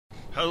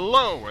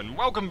Hello and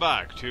welcome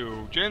back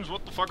to James.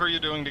 What the fuck are you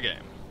doing to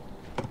game?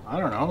 I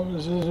don't know.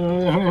 This is,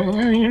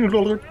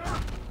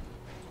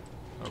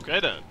 Okay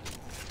then.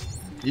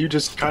 You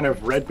just kind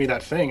of read me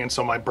that thing, and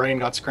so my brain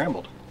got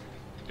scrambled.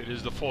 It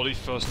is the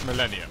 41st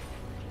millennium.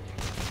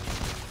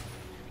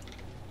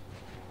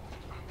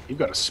 You've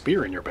got a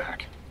spear in your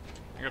back.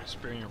 I got a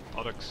spear in your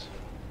buttocks.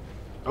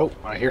 Oh,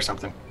 I hear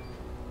something.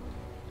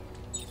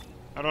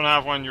 I don't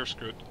have one. You're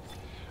screwed.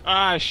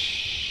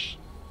 Shh!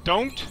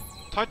 Don't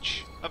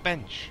touch a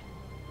bench.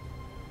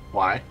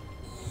 Why?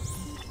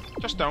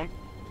 Just don't.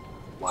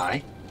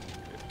 Why?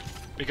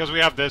 Because we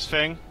have this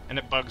thing and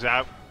it bugs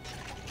out.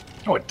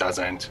 No, it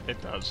doesn't.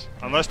 It does.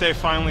 Unless they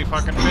finally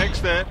fucking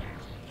fixed it.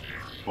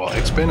 Well,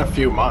 it's been a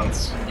few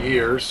months,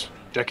 years,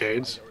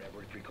 decades.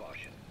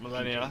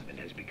 Millennia.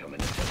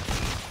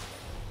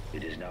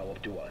 It is now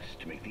up to us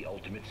to make the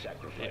ultimate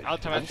sacrifice. The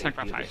ultimate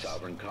sacrifice.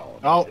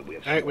 Oh,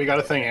 hey, we got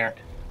a thing here.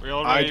 We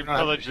already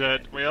pillaged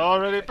it. We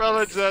already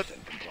pillaged it.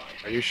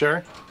 Are you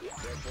sure?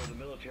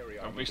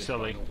 Don't be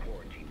silly.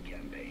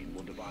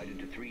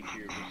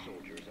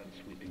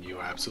 You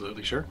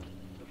absolutely sure?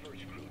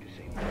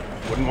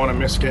 Wouldn't want to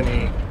miss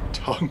any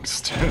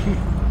tungsten.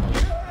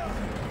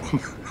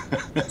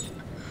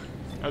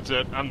 That's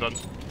it. I'm done.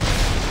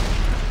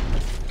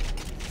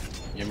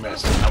 You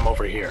missed. I'm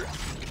over here.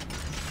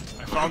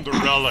 I found the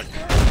relic.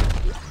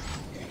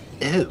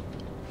 Ew.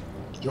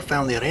 You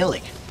found the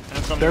relic.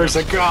 And some There's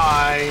a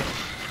guy.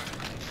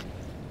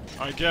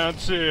 I can't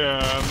see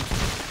him.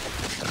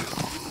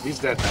 He's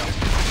dead now.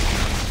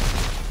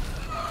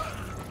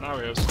 Now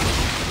he is.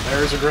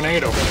 There's a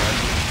grenade over there.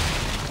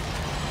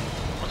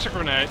 What's a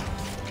grenade?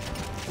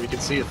 We can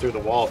see it through the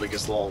wall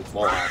because the wall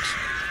hacks.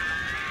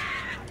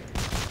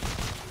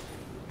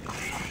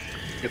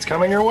 It's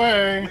coming your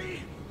way.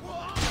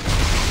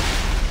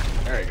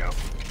 There you go.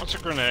 What's a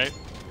grenade?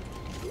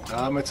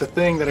 It's a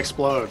thing that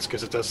explodes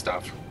because it does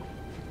stuff.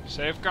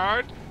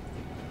 Safeguard?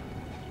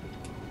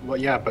 Well,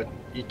 yeah, but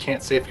you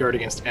can't safeguard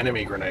against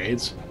enemy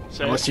grenades.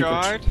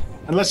 Safeguard?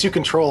 Unless you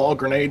control all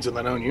grenades in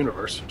the known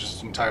universe, which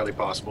is entirely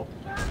possible.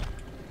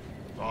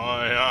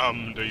 I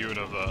am the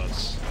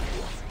universe.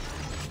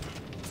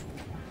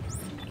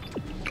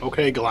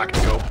 Okay,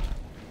 Galactico.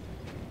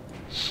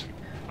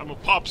 I'm a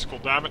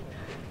popsicle, damn it.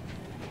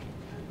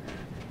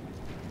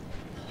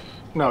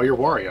 No, you're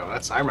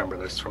Wario. I remember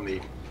this from the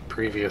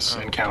previous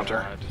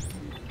encounter.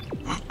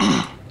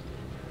 God.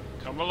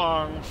 Come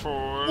along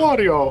for...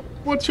 Wario,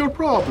 what's your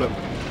problem?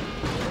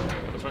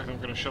 The fact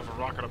I'm gonna shove a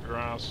rocket up your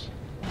ass.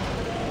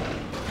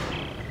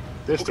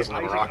 This doesn't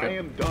have a Isaac, rocket. I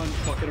am done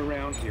fucking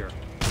around here.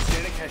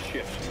 Danik has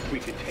ships. We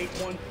can take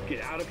one,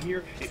 get out of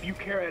here. If you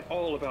care at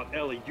all about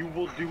Ellie, you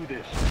will do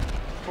this.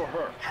 For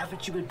her.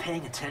 Haven't you been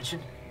paying attention?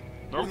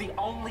 Nope. We're the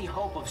only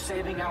hope of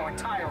saving our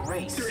entire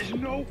race. There is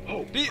no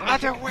hope. The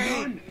Isaac, other way.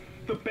 none.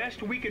 The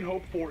best we can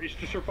hope for is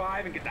to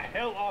survive and get the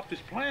hell off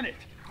this planet.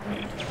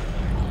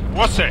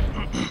 What's it?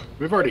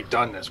 We've already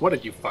done this. What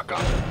did you fuck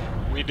up?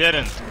 We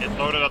didn't. It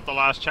loaded at the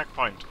last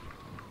checkpoint.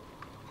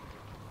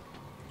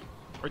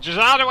 Which is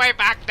all the way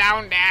back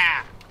down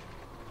there.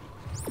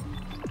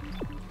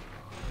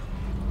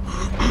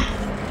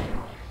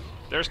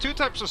 There's two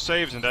types of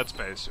saves in Dead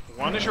Space.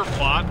 One is your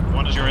plot,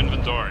 one is your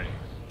inventory.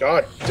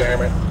 God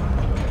damn it.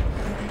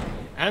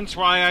 Hence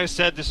why I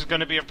said this is going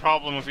to be a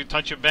problem if you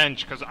touch a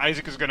bench, because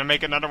Isaac is going to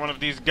make another one of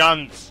these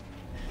guns.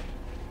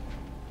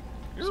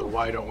 So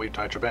why don't we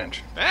touch a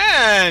bench?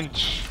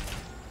 Bench!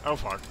 Oh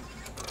fuck.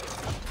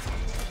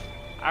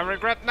 I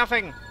regret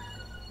nothing.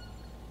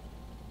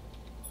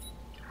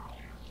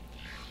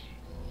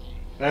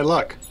 Hey,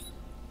 look.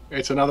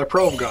 It's another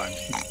probe gun.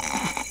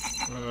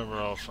 We're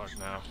all fucked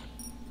now.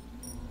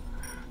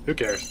 Who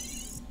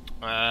cares?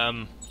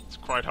 It's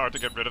quite hard to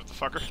get rid of the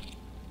fucker.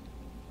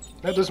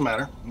 That doesn't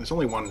matter. There's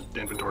only one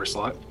inventory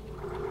slot.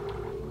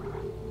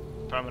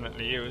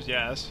 Permanently used,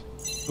 yes.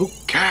 Who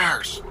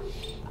cares?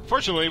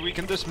 Fortunately, we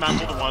can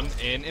dismantle the one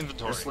in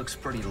inventory. This looks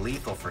pretty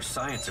lethal for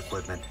science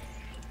equipment.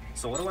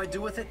 So what do I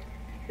do with it?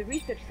 The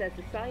research says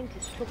the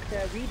scientists took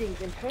their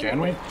readings internally. Can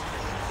we?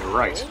 You're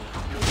right.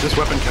 This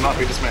weapon cannot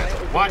be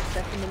dismantled. What?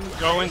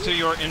 Go into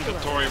your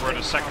inventory where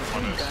the second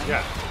one is.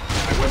 Yeah.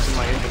 I went in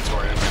my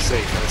inventory and my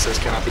safe and it says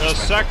cannot be The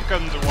dismantled.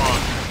 second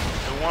one.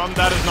 The one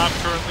that is not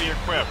currently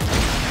equipped.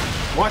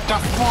 What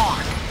the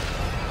fuck?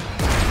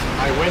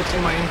 I went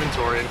in my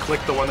inventory and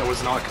clicked the one that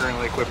was not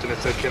currently equipped and it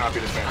said cannot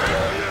be dismantled.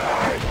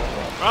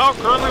 Well,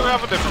 currently we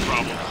have a different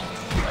problem.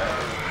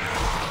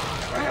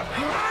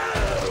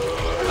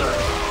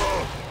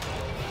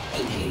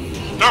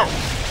 No!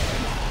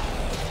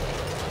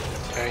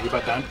 Okay, you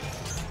about done?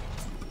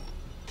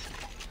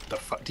 The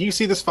fuck? Do you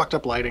see this fucked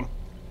up lighting?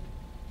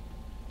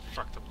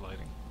 Fucked up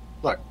lighting.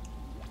 Look.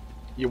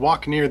 You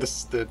walk near the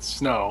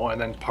snow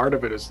and then part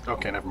of it is...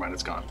 Okay, never mind,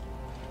 it's gone.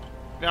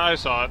 Yeah, I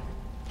saw it.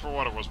 For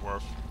what it was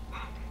worth.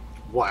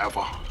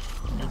 Whatever.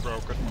 You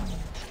broke it.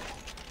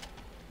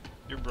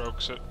 You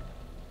broke it.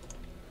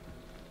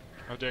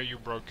 How dare you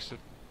broke it.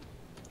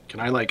 Can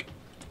I, like...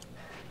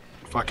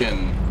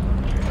 Fucking...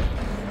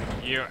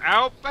 You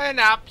open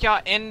up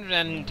your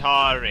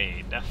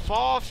inventory, the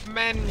fourth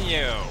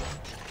menu.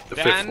 The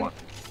Then, fifth one.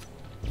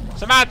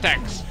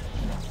 semantics.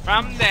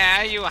 From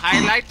there, you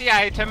highlight the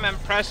item and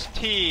press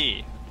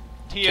T.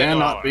 Theodore.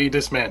 Cannot be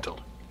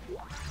dismantled.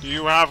 Do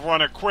you have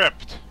one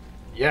equipped?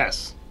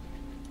 Yes.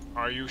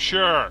 Are you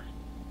sure?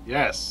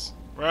 Yes.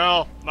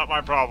 Well, not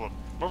my problem.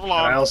 Move And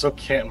I along. also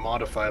can't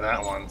modify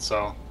that one,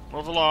 so...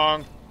 Move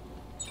along.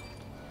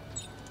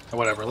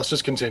 Whatever, let's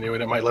just continue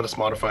and it might let us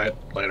modify it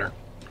later.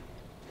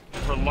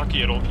 If we're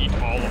lucky, it'll eat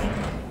all of them.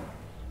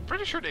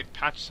 Pretty sure they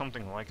patched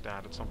something like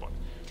that at some point.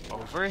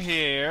 Over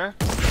here.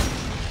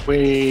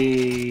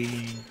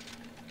 Wee.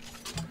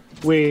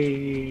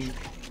 Wee.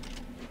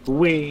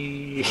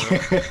 Wee.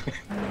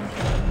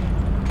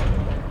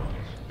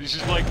 This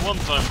is like one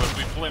time when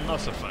we play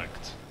Mass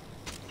Effect.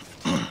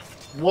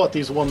 What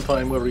is one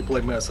time where we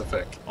play Mass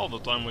Effect? All the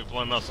time we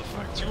play Mass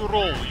Effect. You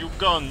roll, you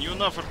gun, you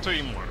never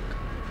teamwork.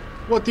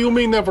 What do you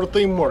mean never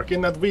teamwork?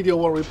 In that video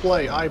where we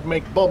play, I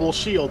make bubble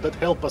shield that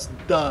help us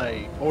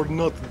die or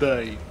not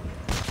die.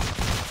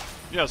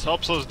 Yes,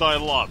 helps us die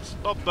lots.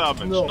 Not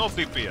damage, No. no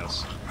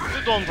DPS.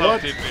 You don't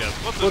What? have DPS.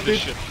 What is What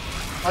this did-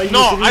 shit? I use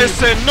No, I Reeve.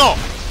 say no!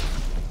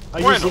 I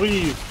use Bueno.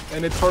 Reeve,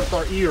 and it hurt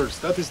our ears.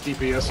 That is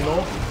DPS, no?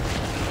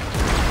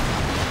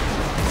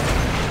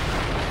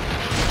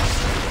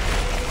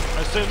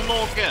 I say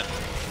no again.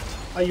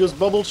 I use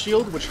bubble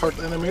shield, which hurt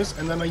enemies,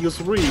 and then I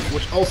use Reeve,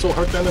 which also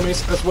hurt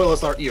enemies as well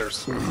as our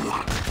ears.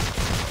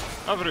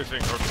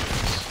 Everything hurts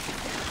us.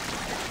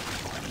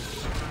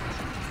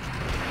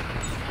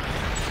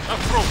 A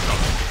throw gun.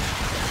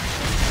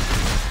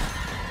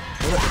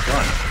 What have I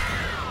done?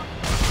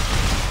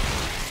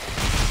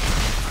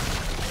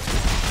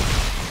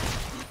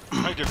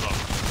 I give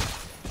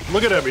up.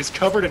 Look at him, he's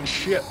covered in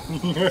shit.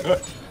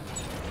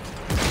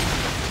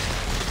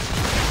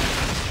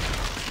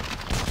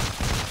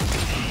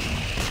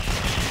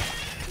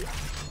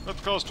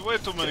 That cost way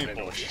too many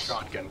Into a points.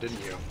 shotgun, didn't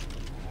you?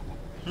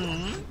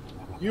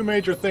 You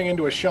made your thing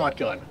into a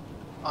shotgun.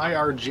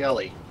 IR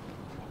jelly.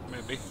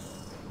 Maybe.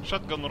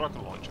 Shotgun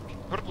rocket launcher.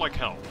 Hurt like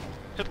hell.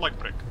 Hit like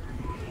brick.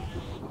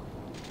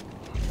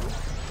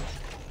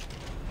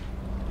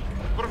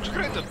 Works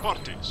great at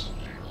parties.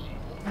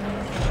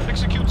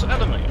 Executes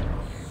enemy.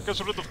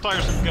 Gets rid of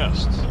tiresome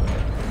guests.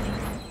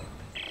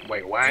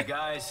 Wait, Hey what?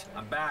 guys,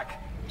 I'm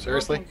back.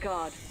 Seriously? Oh, thank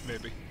God.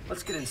 Maybe.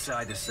 Let's get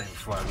inside this thing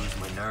before I lose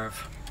my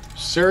nerve.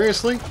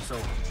 Seriously? So,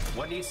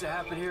 what needs to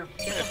happen here?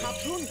 There's a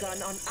harpoon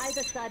gun on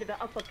either side of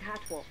the upper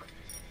catwalk.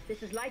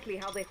 This is likely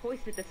how they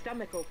hoisted the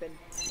stomach open.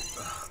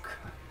 Ugh,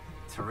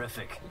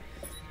 terrific.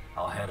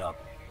 I'll head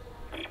up.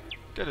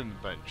 Get in the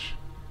bench.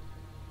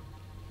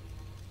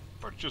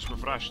 Purchase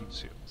with ration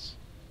seals.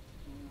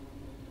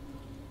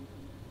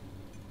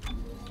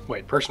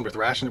 Wait, person with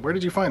ration? Where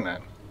did you find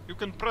that? You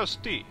can press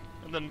T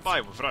and then buy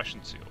with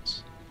ration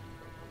seals.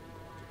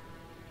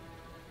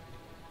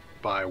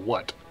 By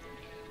what?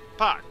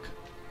 Pack.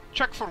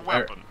 Check for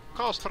weapon.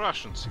 Cost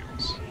ration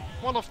seals.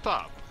 One of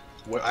top.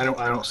 What? I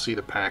don't see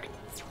the pack.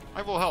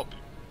 I will help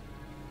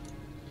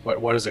you.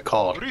 What is it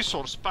called?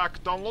 Resource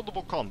pack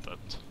downloadable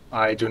content.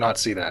 I do not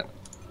see that.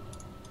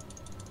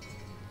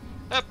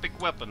 Epic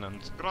weapon and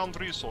ground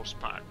resource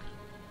pack.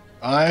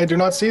 I do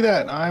not see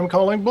that. I'm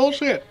calling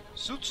bullshit.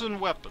 Suits and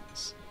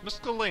weapons.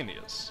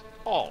 Miscellaneous.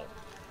 All.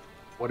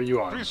 What are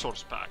you on?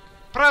 Resource pack.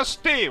 Press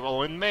T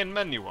while in main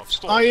menu of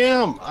store. I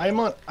am. I'm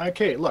on.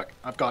 Okay, look.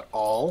 I've got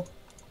all,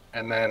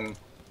 and then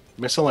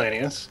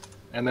miscellaneous,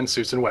 and then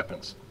suits and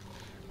weapons.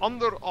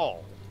 Under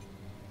all.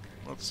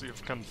 Let's see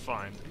if I can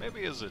find.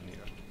 Maybe it's in here.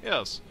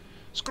 Yes.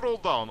 Scroll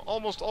down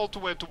almost all the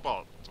way to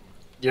bottom.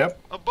 Yep.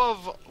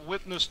 Above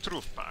witness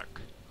truth pack.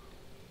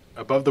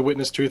 Above the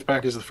witness truth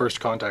pack is the first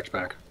contact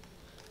pack.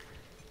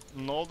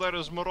 No, there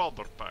is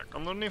Marauder pack.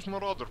 Underneath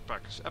Marauder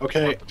pack is epic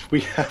Okay, weapon. we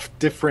have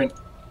different.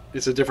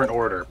 It's a different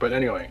order, but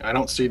anyway, I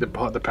don't see the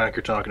pack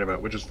you're talking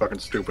about, which is fucking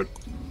stupid.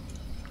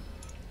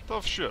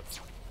 Tough shit.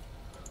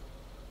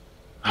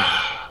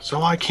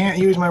 So I can't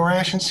use my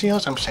ration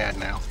seals? I'm sad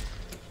now.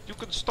 You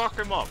can stock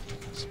them up.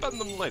 Spend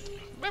them later.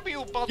 Maybe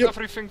you bought Yep.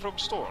 everything from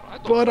store. I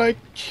don't But know. I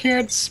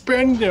can't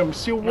spend them,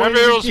 so why Maybe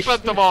you would you-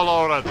 spent them all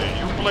already.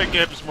 You play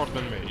games more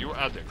than me. You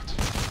addict.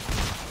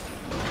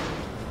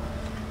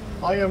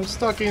 I am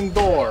stuck in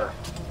door.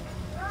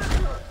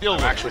 Deal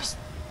with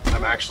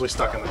I'm actually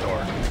stuck in the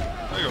door.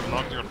 No, you're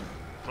not. You're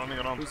running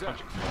around Who's that?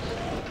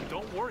 punching.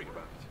 Don't worry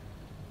about it.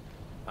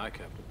 Hi,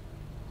 Captain.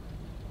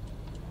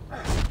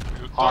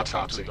 You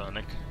Autopsy. talking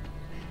to Danik.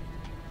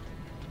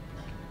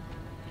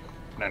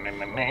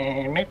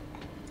 Na-na-na-na-na.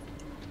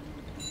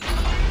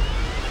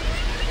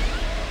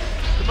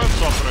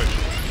 Commence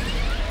operation.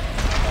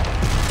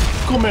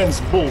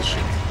 Commence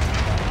bullshit.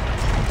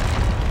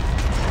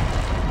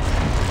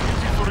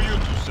 Easy for you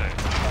to say.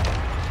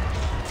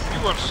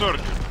 You are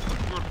surgeon.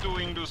 You're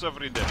doing this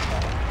every day.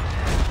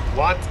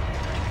 What?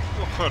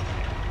 You hurt me.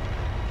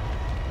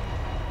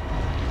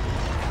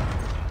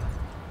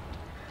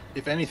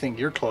 If anything,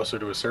 you're closer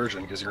to a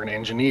surgeon because you're an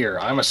engineer.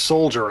 I'm a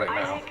soldier right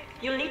now. Isaac,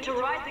 you'll need to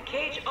ride the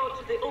cage out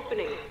to the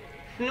opening.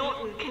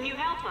 Norton, can you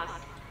help us?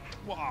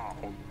 Wow,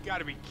 you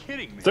gotta be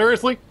kidding me.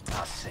 Seriously?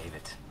 I'll save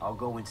it. I'll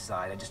go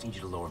inside. I just need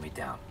you to lower me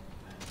down.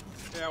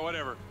 Yeah,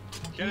 whatever.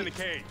 Get in the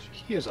cage.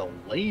 He is a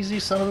lazy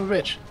son of a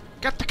bitch.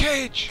 Get the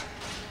cage!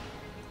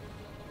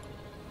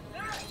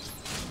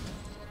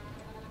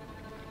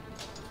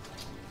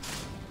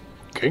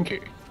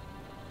 Kinky.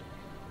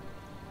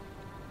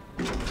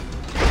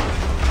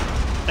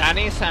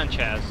 Danny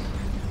Sanchez.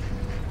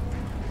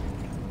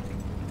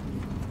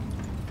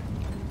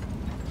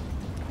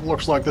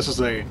 Looks like this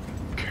is a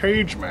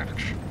cage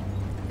match.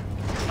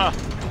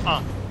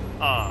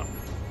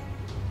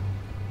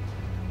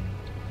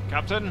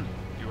 Captain,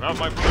 you have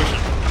my permission.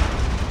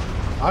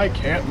 I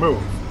can't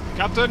move.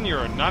 Captain,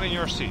 you're not in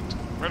your seat.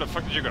 Where the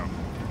fuck did you go?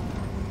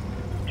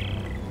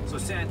 So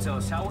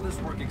Santos, how will this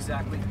work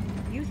exactly?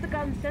 Use the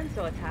gun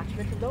sensor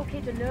attachment to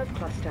locate a nerve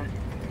cluster.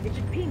 It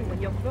should ping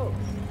when you're close.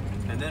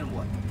 And then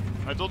what?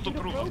 I don't Shoot a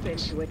approve of probe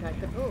this. into it, I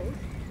suppose.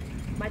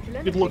 My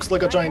telemetry looks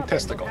like a giant up and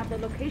testicle. will have the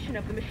location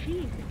of the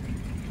machine.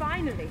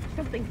 Finally,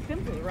 something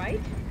simple, right?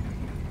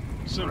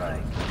 Simple.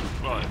 Right.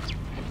 Right.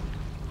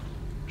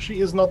 She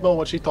is not know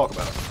what she talk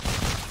about.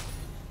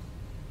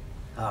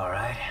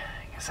 Alright.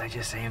 Guess I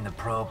just aim the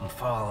probe and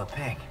follow the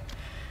ping.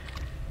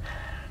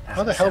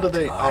 How the hell did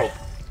they... Oh,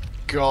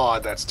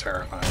 God, that's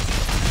terrifying.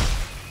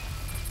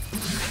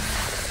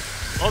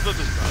 Oh, that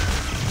is bad.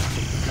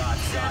 God,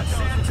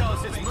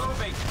 Santos, it's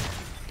moving!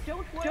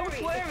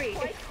 Don't worry,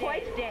 it's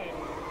quite dead.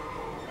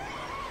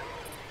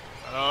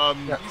 No,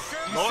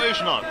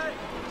 it's not.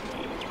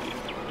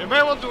 You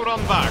may want to run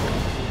back.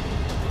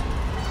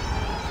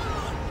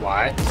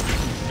 Why?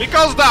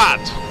 Because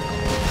that!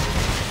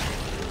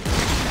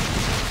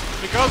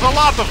 Because a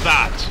lot of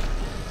that!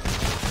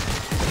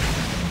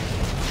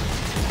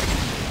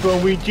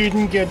 But we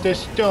didn't get the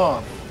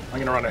stuff. I'm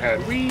gonna run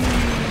ahead. Whee!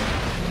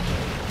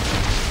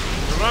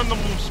 Random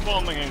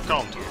spawning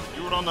encounter.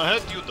 You run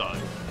ahead, you die.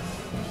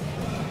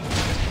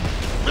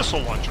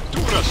 Missile launcher to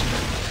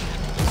rescue.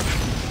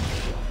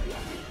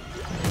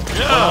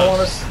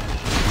 Yes!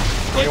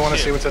 You wanna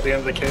see what's at the end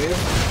of the cave?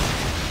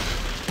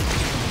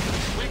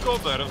 We go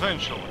there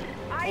eventually.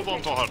 Hold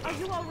on to Are her.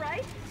 you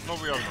alright? No,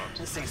 we are not.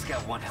 This thing's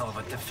got one hell of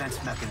a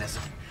defense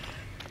mechanism.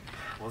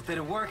 Well, did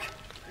it work?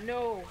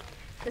 No.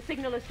 The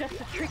signal is just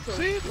a trickle.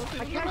 See?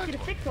 I can't get a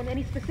fix on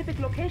any specific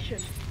location.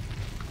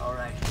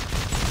 Alright.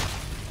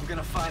 I'm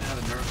gonna find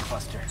another nerve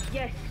cluster.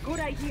 Yes, good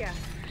idea.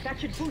 That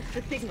should boost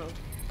the signal.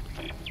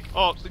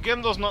 Oh, the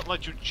game does not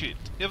let you cheat.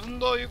 Even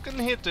though you can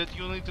hit it,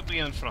 you need to be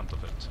in front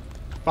of it.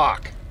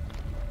 Fuck.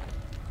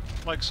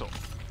 Like so.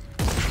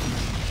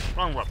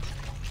 Wrong weapon.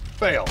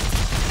 Fail.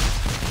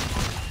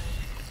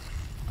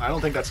 I don't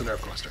think that's a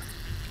nerve cluster.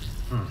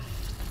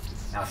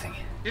 Nothing.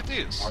 It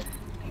is.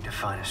 Need to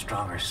find a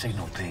stronger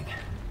signal ping.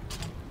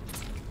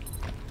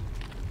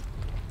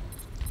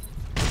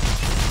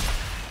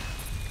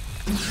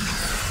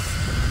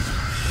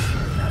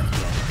 Not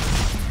again.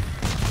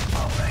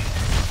 Alright.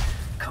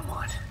 Come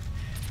on.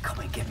 Come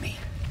and get me.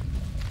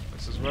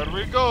 This is where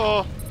we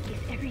go. Is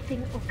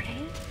everything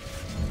okay?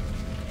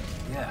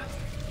 Yeah.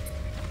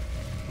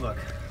 Look.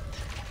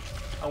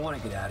 I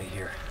want to get out of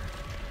here.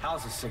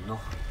 How's the signal?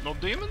 No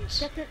demons?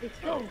 Definitely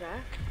stronger,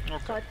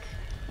 Okay. but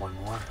One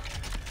more?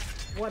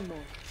 one more.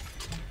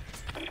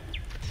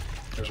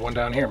 There's one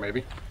down here,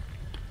 maybe.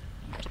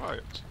 Try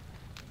it.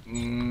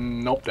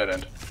 Nope, dead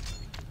end.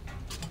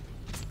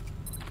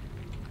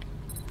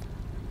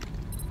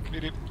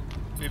 Beep it.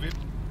 Beep it.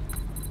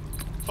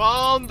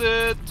 Found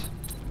it!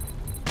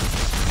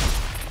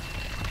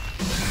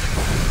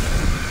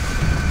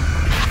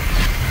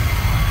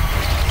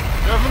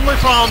 Definitely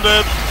found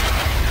it!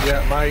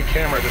 Yeah, my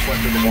camera just went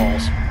through the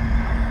walls.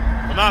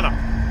 Banana!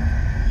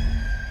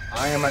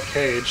 I am at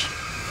cage.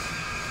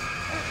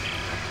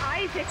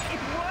 Isaac,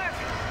 it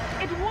worked!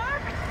 It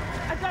worked!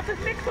 I got the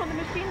fix on the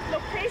machine's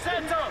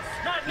location.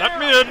 Let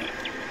me in!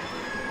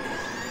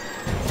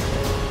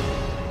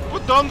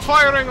 Put down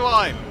firing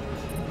line!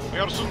 We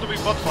are soon to be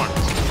butt fucked.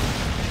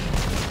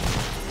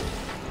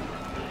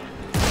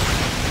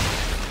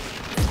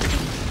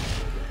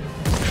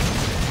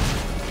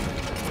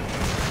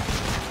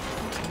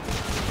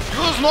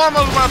 Use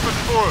normal weapon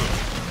full!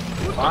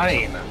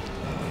 Fine.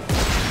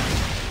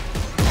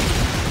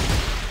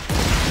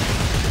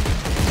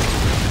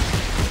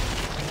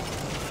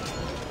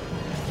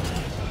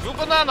 You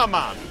banana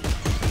man!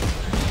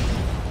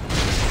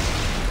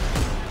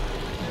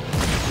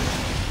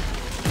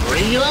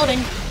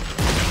 Reloading.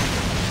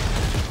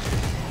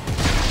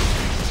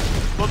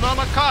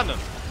 Banana cannon!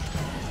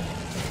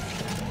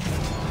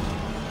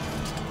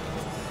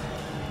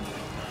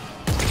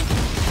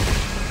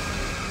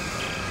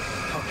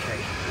 Okay.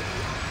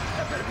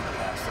 That better be the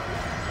last of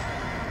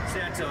it.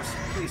 Santos,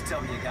 please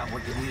tell me you got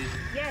what you need.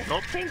 Yes,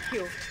 Nope. thank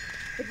you.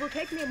 It will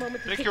take me a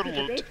moment to Take pick your through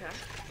the loot. data.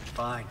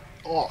 Fine.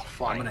 Oh, I'm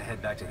fine. gonna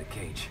head back to the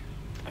cage.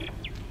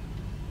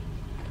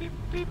 Beep,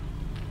 beep.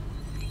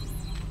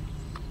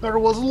 There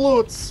was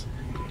loots.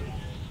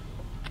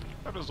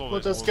 That is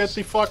always Let us get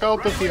the fuck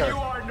out of here.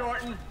 are,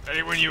 Norton.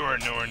 Ready when you are,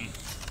 Norn.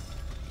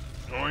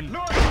 Norn.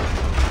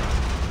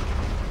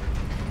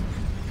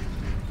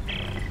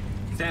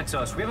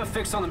 Santos, we have a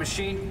fix on the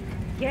machine?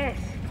 Yes.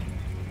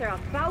 There are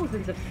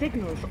thousands of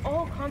signals,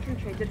 all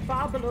concentrated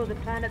far below the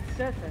planet's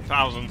surface.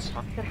 Thousands.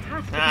 That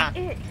has to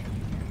be it.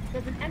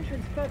 There's an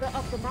entrance further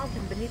up the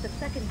mountain beneath a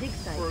second dig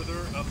site.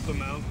 Further up the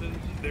mountains,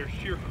 there's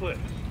sheer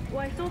cliffs. Well,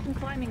 I saw some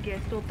climbing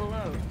gear stored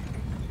below.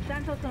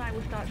 Santos and I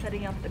will start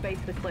setting up at the base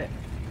of the cliff.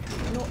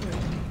 Norton,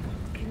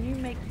 can you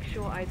make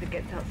sure Isaac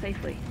gets out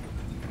safely?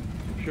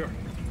 Sure.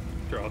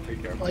 Sure, I'll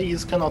take care of it.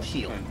 Please cannot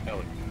heal. And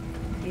Ellie,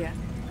 Yeah.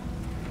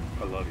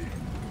 I love you.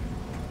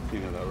 You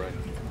know that, right?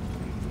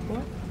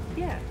 What?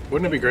 Yeah.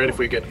 Wouldn't it be great if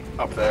we get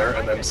up there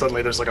and then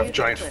suddenly there's like a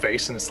giant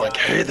face and it's like,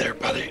 hey there,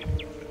 buddy.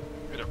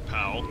 Hey there,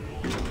 pal.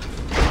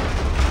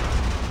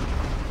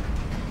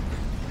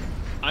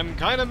 I'm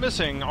kinda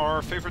missing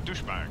our favorite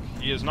douchebag.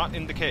 He is not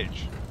in the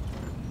cage.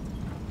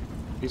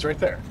 He's right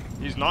there.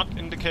 He's not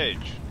in the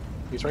cage.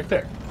 He's right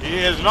there. He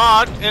is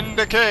not in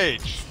the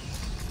cage!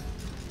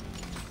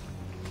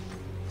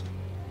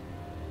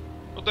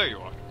 Oh, there you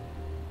are.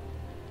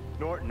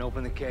 Norton,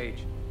 open the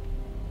cage.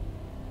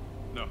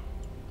 No.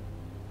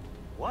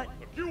 What?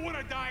 If you want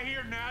to die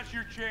here, now's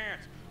your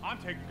chance. I'm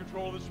taking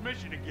control of this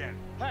mission again.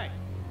 Hey,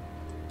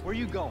 where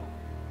you going?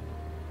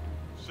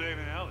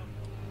 Saving Ellie.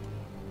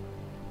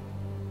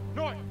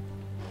 North!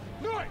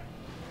 North!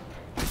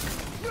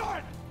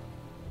 North!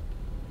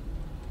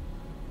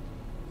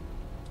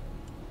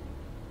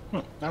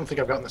 I don't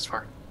think I've gotten this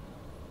far.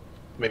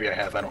 Maybe I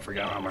have, I don't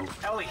forget, I don't remember.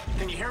 Ellie,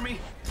 can you hear me?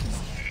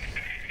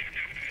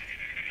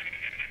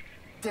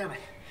 Damn it.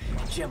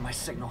 Jam my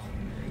signal.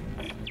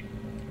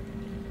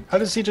 How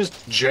does he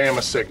just jam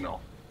a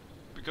signal?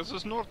 Because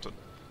it's Norton.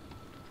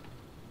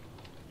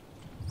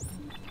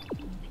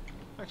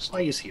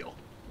 Why is heal?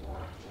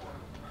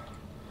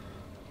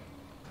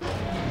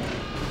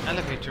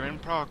 Elevator in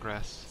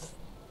progress.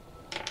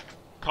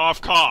 Cough,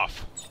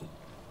 cough.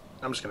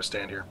 I'm just gonna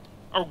stand here.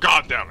 Oh,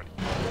 god damn it.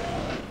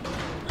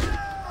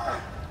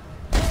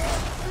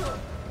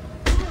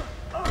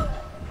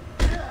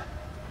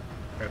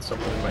 Got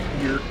something in my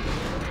ear.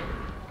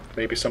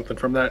 Maybe something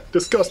from that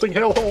disgusting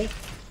hellhole.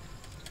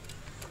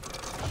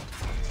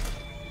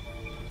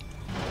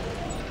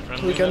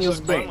 We can use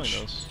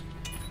bench.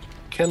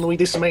 Can we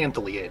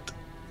dismantle it?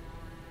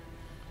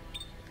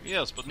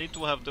 Yes, but need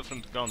to have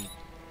different gun.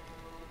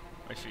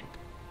 I think.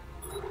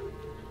 Right,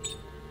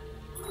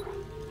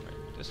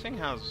 this thing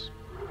has...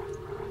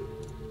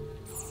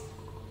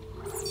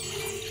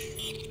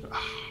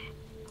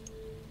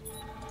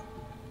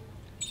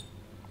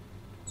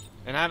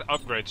 It had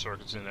upgrade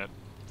circuits in it,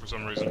 for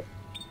some reason.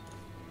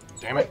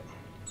 Damn it.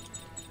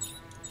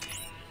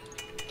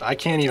 I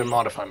can't even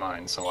modify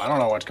mine, so I don't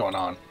know what's going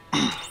on.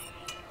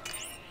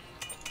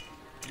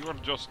 You are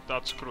just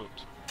that screwed.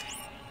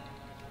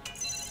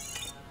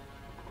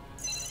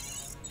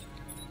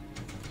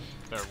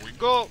 There we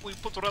go, we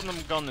put a random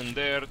gun in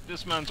there,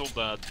 dismantle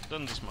that,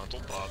 then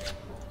dismantle that.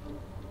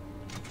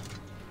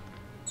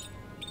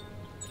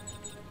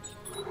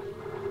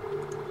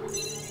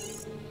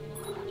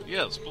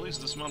 Yes, please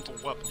dismantle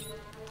weapon.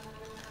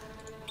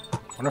 I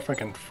wonder if I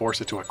can force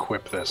it to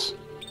equip this.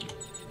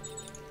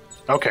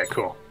 Okay,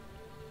 cool.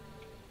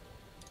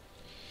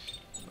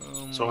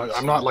 So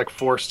I'm not like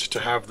forced to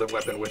have the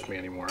weapon with me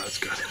anymore. That's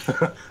good.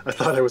 I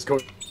thought I was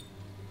going.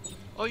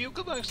 Oh, you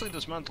could actually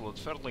dismantle it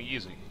fairly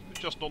easy. You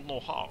just don't know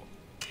how.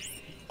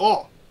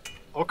 Oh,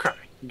 okay.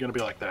 You're gonna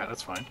be like that.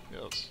 That's fine.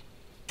 Yes.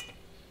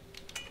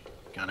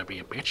 Gonna be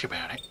a bitch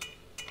about it.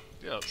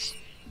 Yes.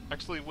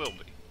 Actually will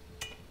be.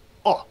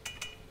 Oh.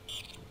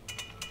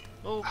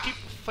 Oh, keep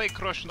fake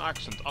Russian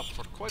accent up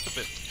for quite a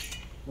bit.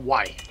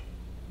 Why?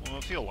 Well,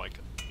 I feel like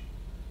it.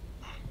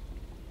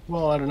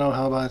 Well, I don't know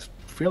how I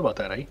feel about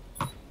that, eh?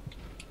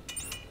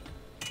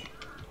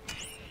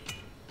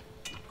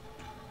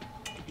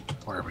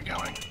 Where are we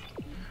going?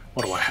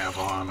 What do I have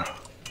on?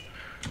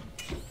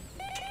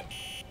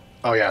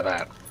 Oh yeah,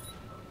 that.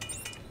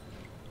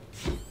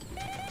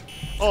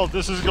 Oh,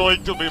 this is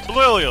going to be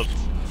brilliant!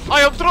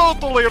 I am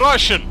totally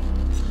Russian!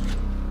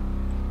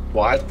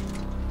 What?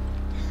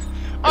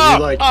 Oh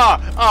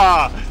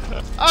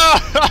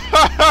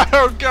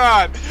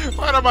god!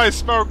 What am I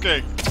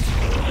smoking?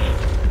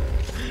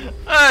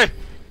 Hey!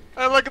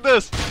 Hey, look at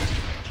this!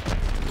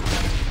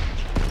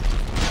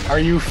 Are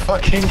you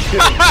fucking kidding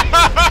me?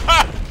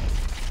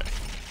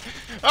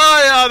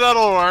 Oh yeah,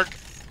 that'll work!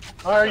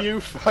 Are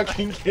you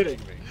fucking kidding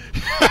me?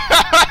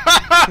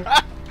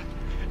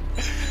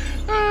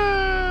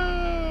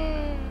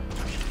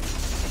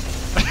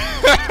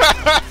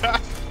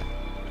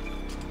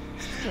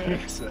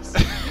 Jesus.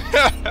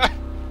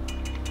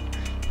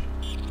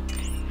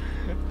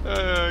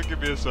 Give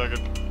me a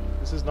second.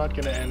 This is not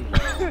gonna end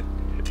well.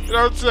 You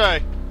don't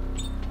say!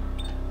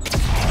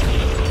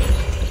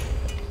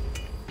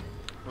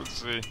 Let's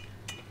see.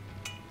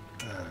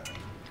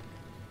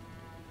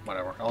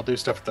 Whatever. I'll do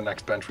stuff at the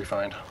next bench we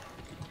find.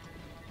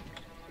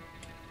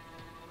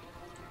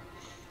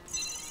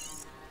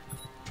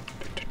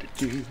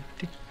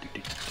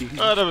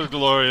 Oh, that was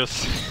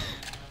glorious.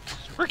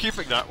 We're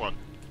keeping that one.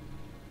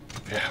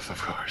 Yes,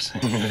 of course.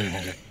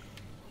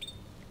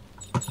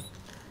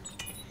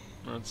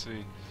 Let's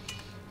see.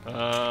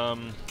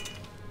 Attachment,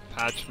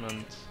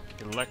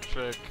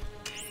 electric,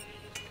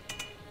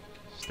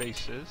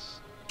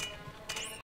 stasis.